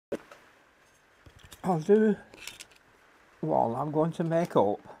I'll do one. I'm going to make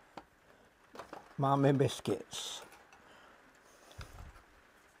up my biscuits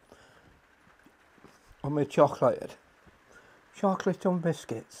and my chocolate and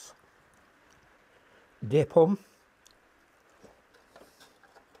biscuits. Dip them.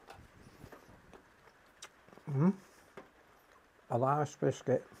 A large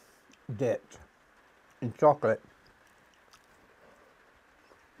biscuit dipped in chocolate.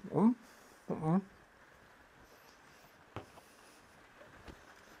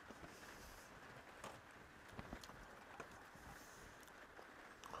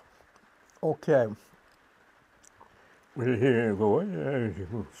 Okay. Here you go.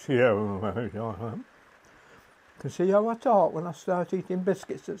 Can see how I talk when I start eating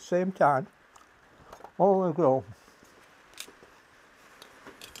biscuits at the same time. Oh, we go.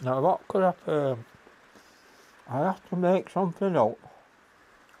 Now what could I have to make something up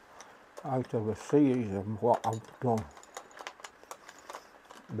out of a series of what I've done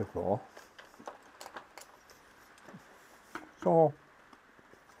before. So,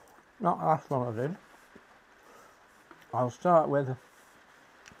 not the last one I did. I'll start with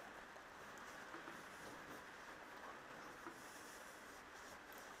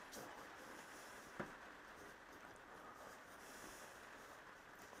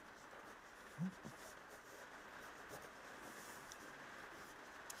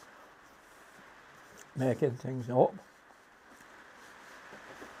making things up.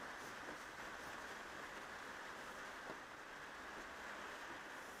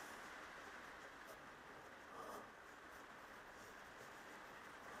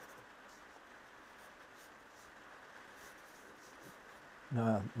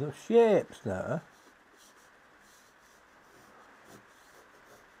 Now, the shapes there,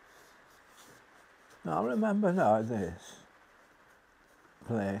 I remember now this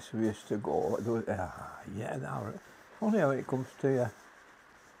place we used to go. Yeah, now, funny how it comes to you,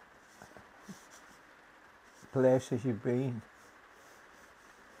 places you've been.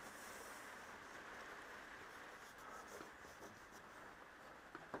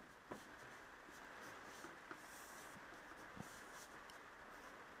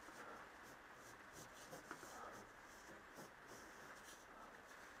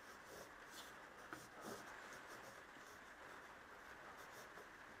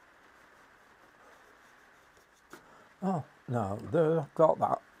 Oh, no, there, I've got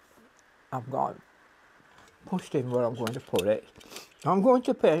that. I've got pushed in where I'm going to put it. I'm going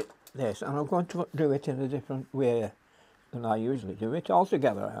to pick this and I'm going to do it in a different way than I usually do it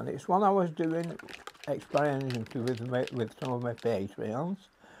altogether. And it's one I was doing, experimenting with some of my Patreons.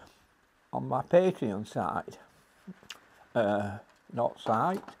 On my Patreon site, not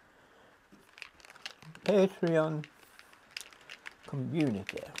site, Patreon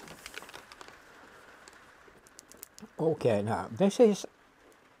community. Okay, now this is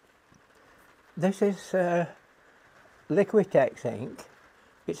Liquitex ink.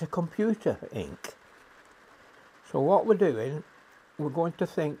 It's a computer ink. So what we're doing, we're going to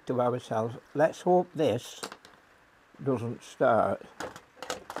think to ourselves, let's hope this doesn't start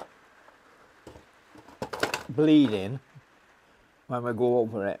bleeding when we go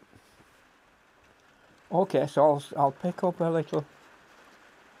over it. Okay, so I'll pick up a little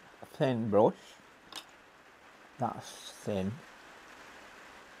thin brush. That's thin.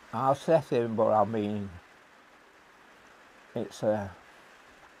 I'll say thin, but I mean it's a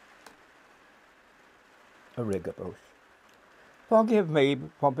rigger brush. Forgive me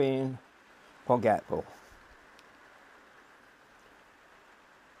for being forgetful.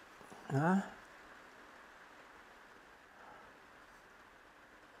 Huh?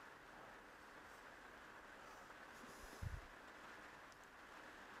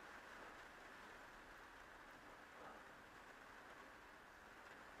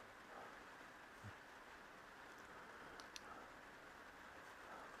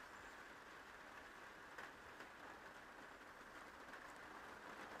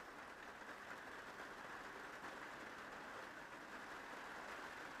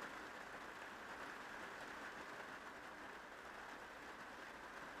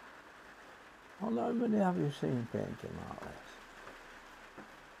 Well, how many have you seen painting like this?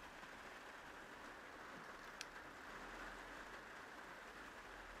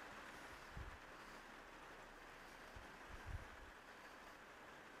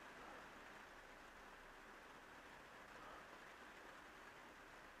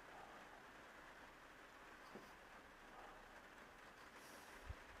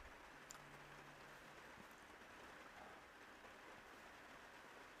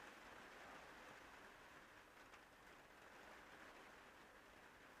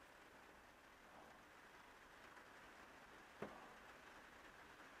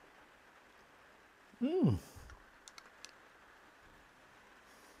 Mm.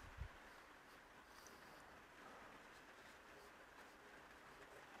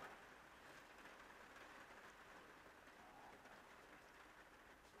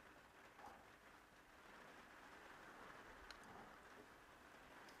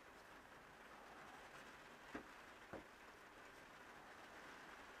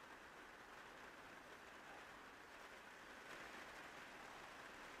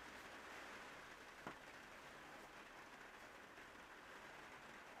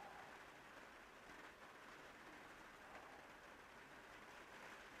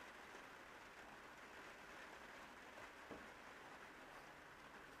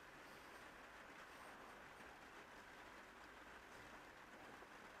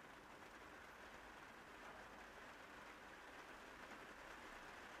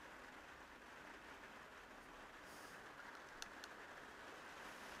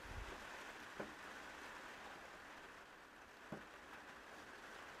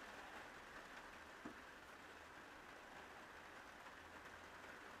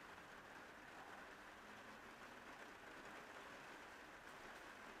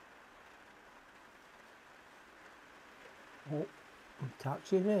 Oh, I'm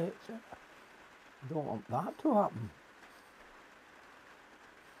catching it. I don't want that to happen.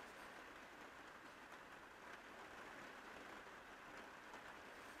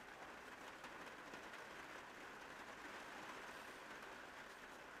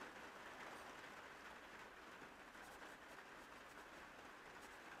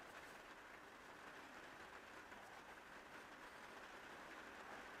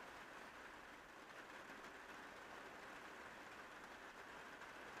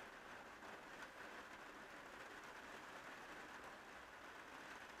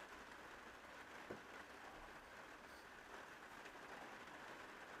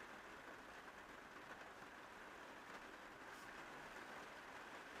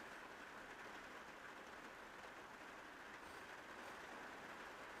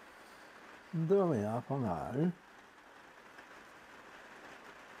 There we are for now.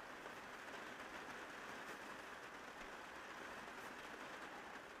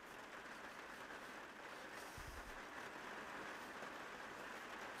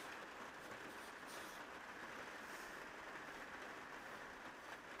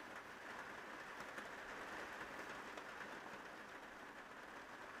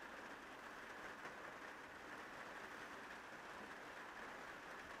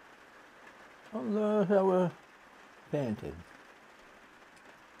 And there's our painting.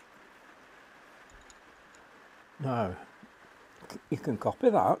 Now, you can copy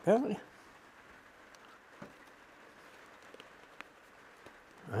that, can't you?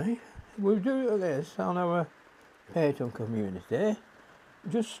 Right. We'll do this on our Patreon community.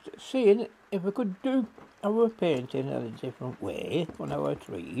 Just seeing if we could do our painting in a different way on our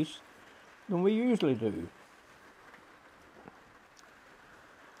trees than we usually do.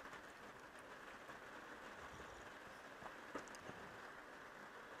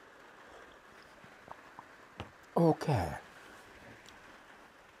 Okay.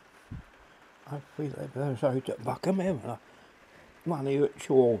 I feel like there's out at the back of me when I manage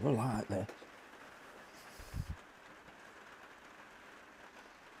over like this.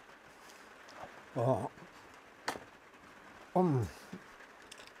 Oh, I'm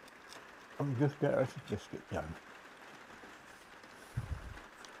just getting a statistic down.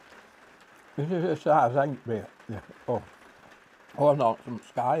 This is a size 8 bit. Yeah. Oh, not some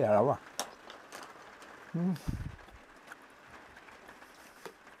sky here, have I?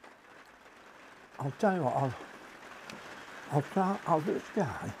 I'll tell you what, I'll do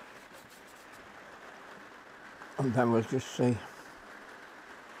sky. And then we'll just see.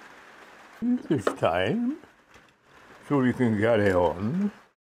 This time, so we can carry on.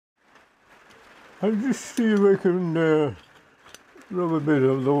 I'll just see if I can rub a bit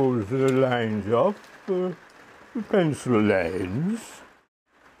of those lines off, the pencil lines.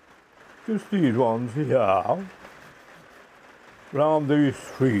 Just these ones here, round these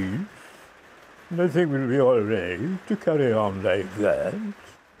trees. And I think we'll be all right to carry on like that.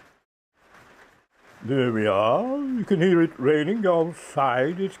 There we are. You can hear it raining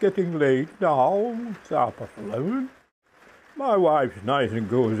outside. It's getting late now. It's 11:30. My wife's nice and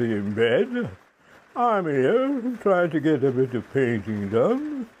cozy in bed. I'm here trying to get a bit of painting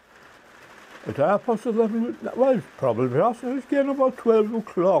done. At 11:30, well, it's probably past. It's getting about 12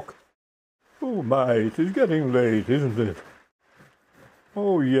 o'clock. Oh my, it is getting late, isn't it?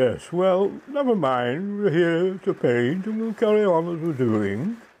 Oh yes, well, never mind. We're here to paint and we'll carry on as we're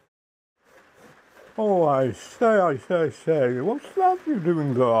doing. Oh, I say, what's that you're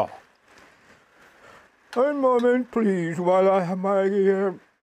doing there? A moment, please, while I have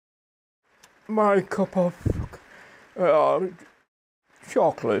my cup of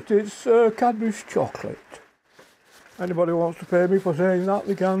chocolate. It's Cadbury's chocolate. Anybody wants to pay me for saying that,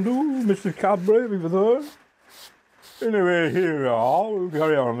 they can do. Mr. Cadbury, over there. Anyway, here we are. We'll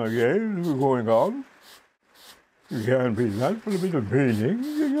carry on again. We're going on. You can't beat that for a bit of painting,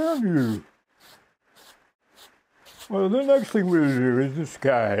 can you? Well, the next thing we'll do is the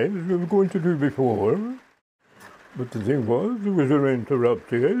sky, as we were going to do before. But the thing was, it was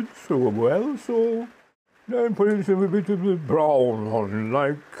interrupted so well, so then putting some a bit of the brown on,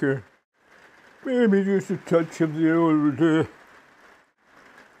 like maybe just a touch of the old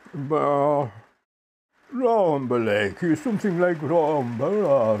raw umber, like something like raw umber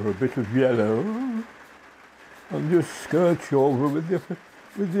or a bit of yellow, and just skirch over with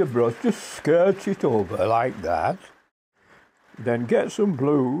your brush, just skirch it over like that. Then get some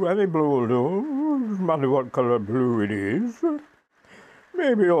blue, any blue will do, doesn't matter what colour blue it is.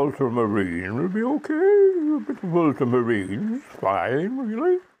 Maybe ultramarine will be okay, a bit of ultramarine is fine,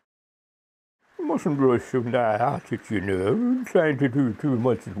 really. You mustn't rush from that at it, you know, trying to do too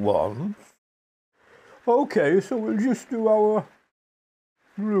much at once. Okay, so we'll just do our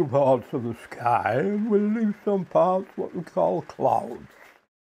blue parts of the sky, and we'll leave some parts what we call clouds.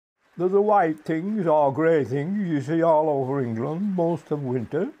 They're the white things or grey things you see all over England most of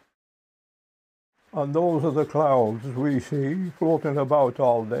winter. And those are the clouds we see floating about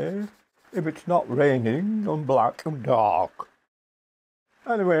all day, if it's not raining and black and dark.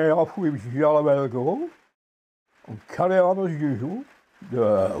 Anyway, off we jolly well go, and carry on as usual.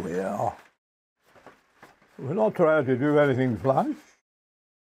 There we are. We're not trying to do anything flash.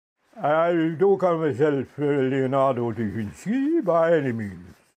 I don't call myself Leonardo da Vinci by any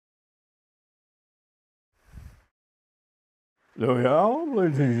means. There we are,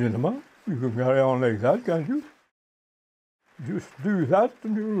 ladies and gentlemen. You can carry on like that, can't you? Just do that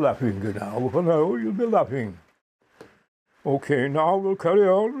and you're laughing now. For now, you'll be laughing. Okay, now we'll carry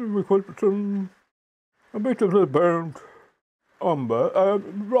on. We put a bit of the burnt umber,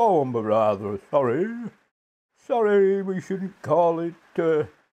 raw umber rather, sorry. Sorry, we shouldn't call it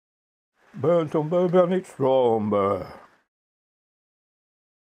burnt umber, but it's raw umber.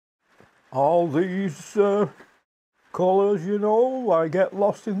 All these colours, you know, I get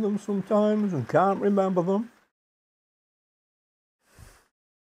lost in them sometimes and can't remember them.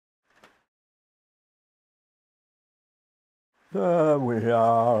 There we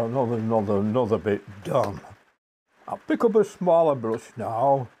are, another bit done. I'll pick up a smaller brush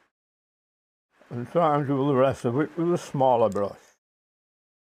now and try and do the rest of it with a smaller brush.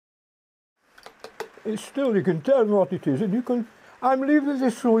 It's still, you can tell what it is, and I'm leaving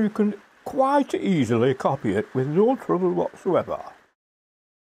this so you can quite easily copy it with no trouble whatsoever.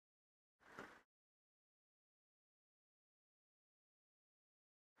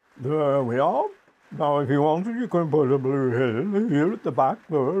 There we are. Now if you wanted, you can put a blue hill here at the back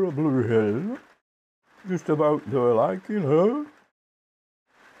there, a blue hill. Just about there, like, you know.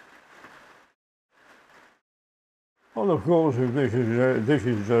 And of course, if this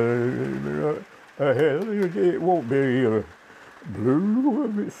is a hill, it won't be blue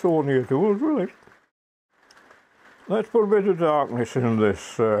if it's so near to us, will it? Let's put a bit of darkness in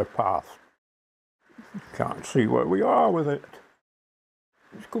this path. Can't see where we are with it.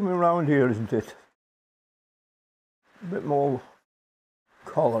 It's coming around here, isn't it? A bit more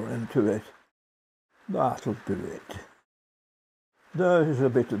colour into it. That'll do it. There's a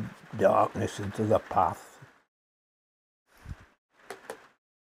bit of darkness into the path.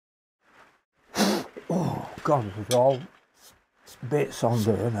 Oh God, there's all bits on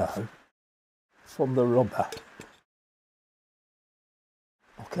there now from the rubber.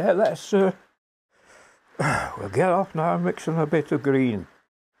 Okay, let's we'll get off now mixing a bit of green.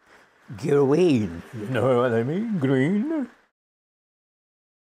 Green, you know what I mean? Green.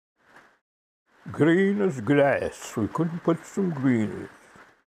 Green as grass. We couldn't put some green.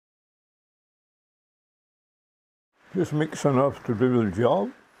 Just mix enough to do the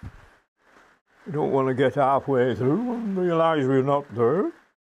job. You don't want to get halfway through and realise we're not there.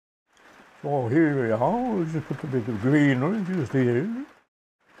 So here we are. We'll just put a bit of greenery just here.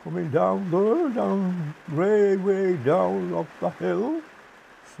 Coming down there, down way down up the hill.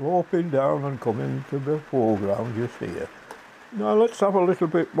 Sloping down and coming to the foreground just here. Now let's have a little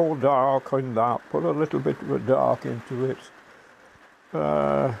bit more dark on that, put a little bit of a dark into it.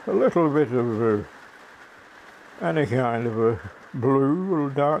 A little bit of any kind of a blue will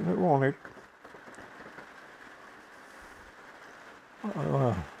darken it, won't it?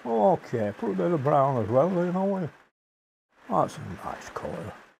 Okay, put a bit of brown as well, you know. That's a nice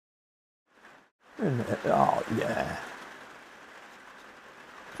colour. Isn't it? Oh, yeah.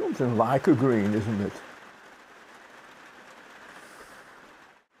 Something like a green, isn't it?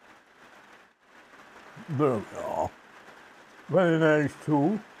 There we are. Very nice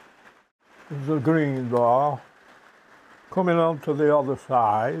too. There's a green bar. Coming on to the other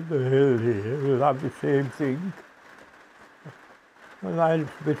side, the hill here, we'll have the same thing. A nice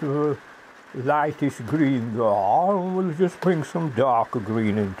bit of a lightish green bar, and we'll just bring some darker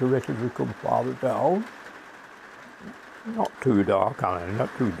green into it as we come farther down. Not too dark, Alan, not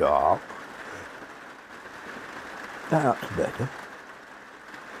too dark. That's better.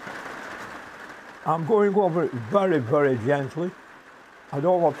 I'm going over it very, very gently. I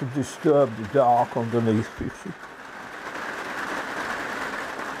don't want to disturb the dark underneath, you see.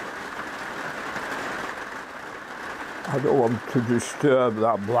 I don't want to disturb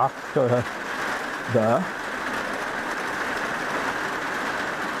that black there.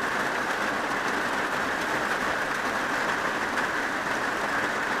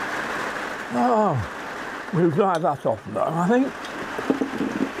 Oh, we'll dry that off now, I think.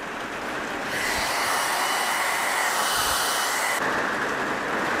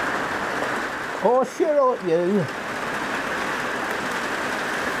 Oh, shut up, you.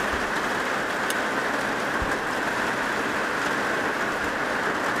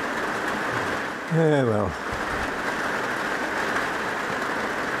 Yeah, well.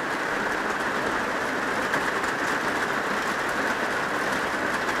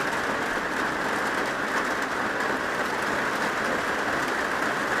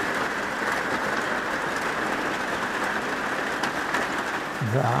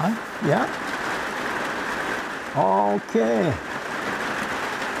 Right, yeah. Okay.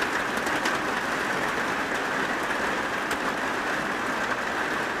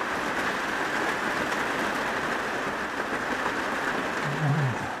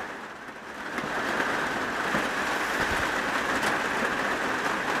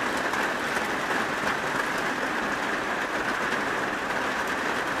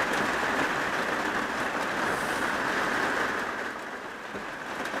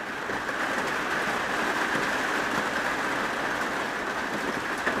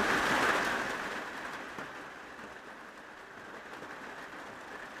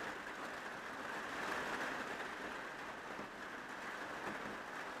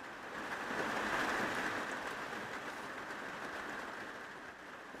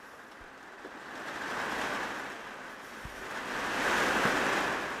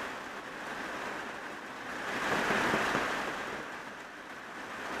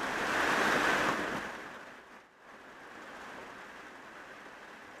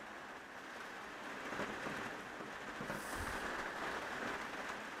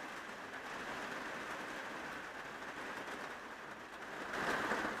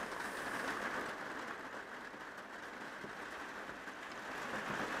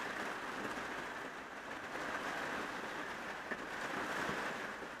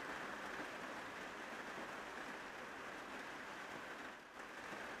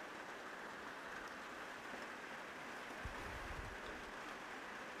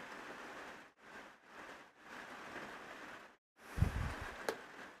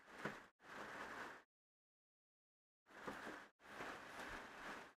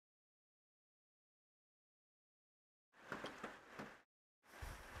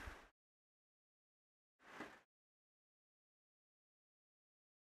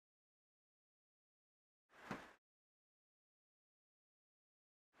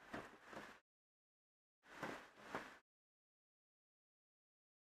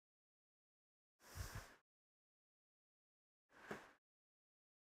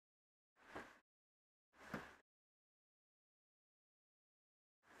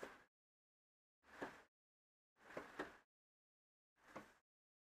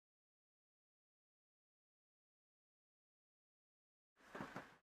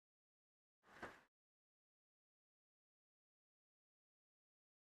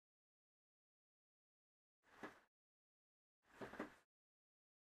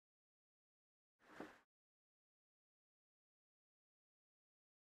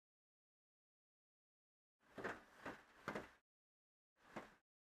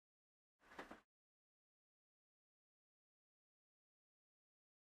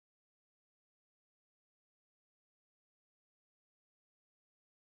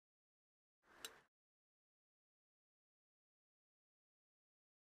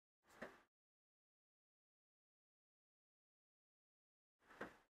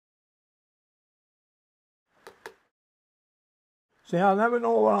 See, I never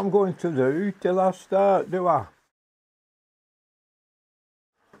know what I'm going to do till I start, do I?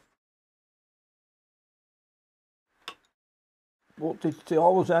 But it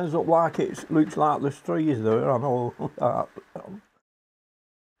always ends up like it looks like there's trees there, I know that.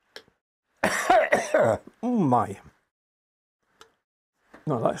 Oh my.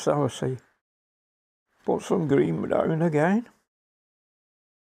 Now let's have a see. Put some green down again.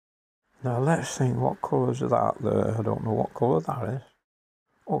 Now let's think, what colours are that there? I don't know what colour that is.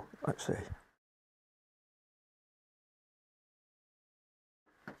 Oh, let's see.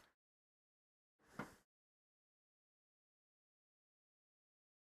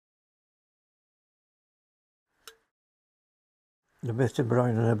 A bit of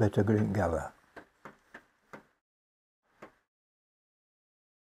brown and a bit of green together.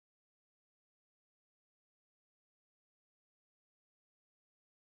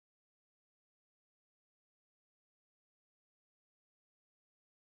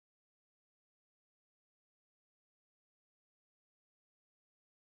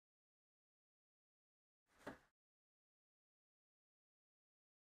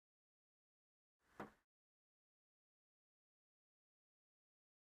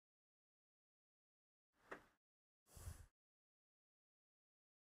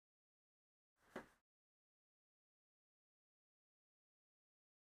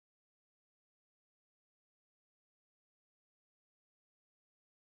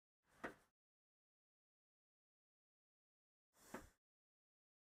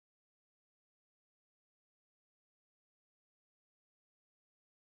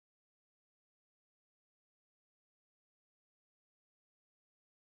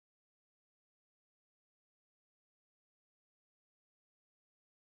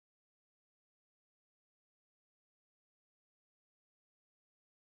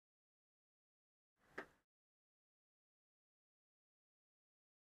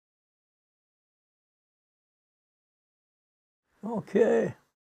 Okay.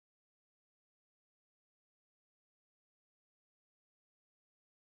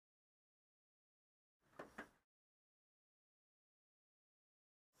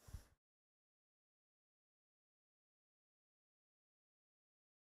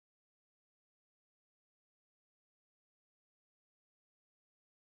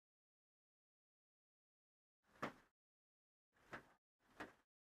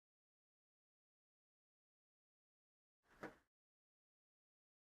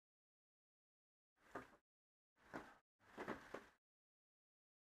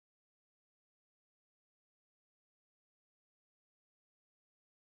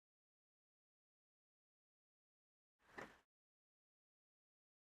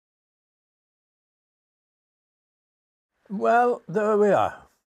 Well, there we are.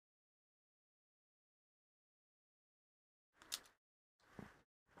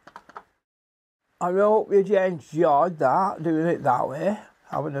 I hope you enjoyed that, doing it that way,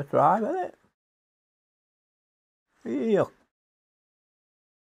 having a try with it. Yeah.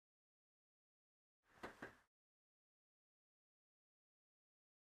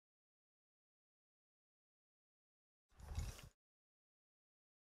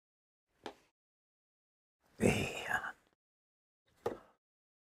 Yeah.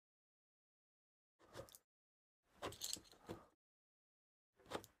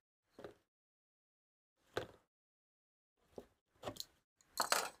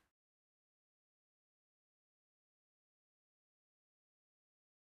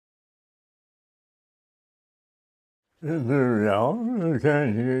 Yeah,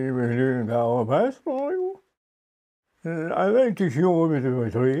 can't even doing our best for you. I like to show a bit of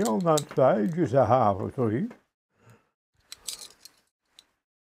a tree on that side, just a half a tree.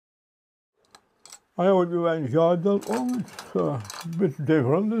 I hope you enjoyed that one. It's a bit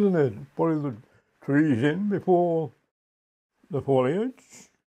different, isn't it? Putting the trees in before the foliage.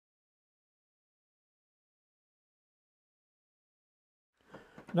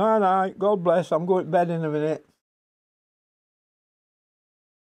 Night, God bless. I'm going to bed in a minute.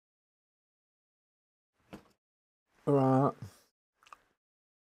 Right.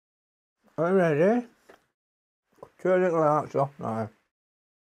 Are you ready? Turn the lights off now.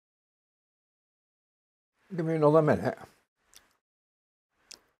 Give me another minute.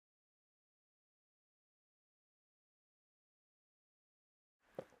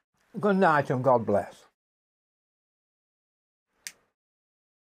 Good night and God bless.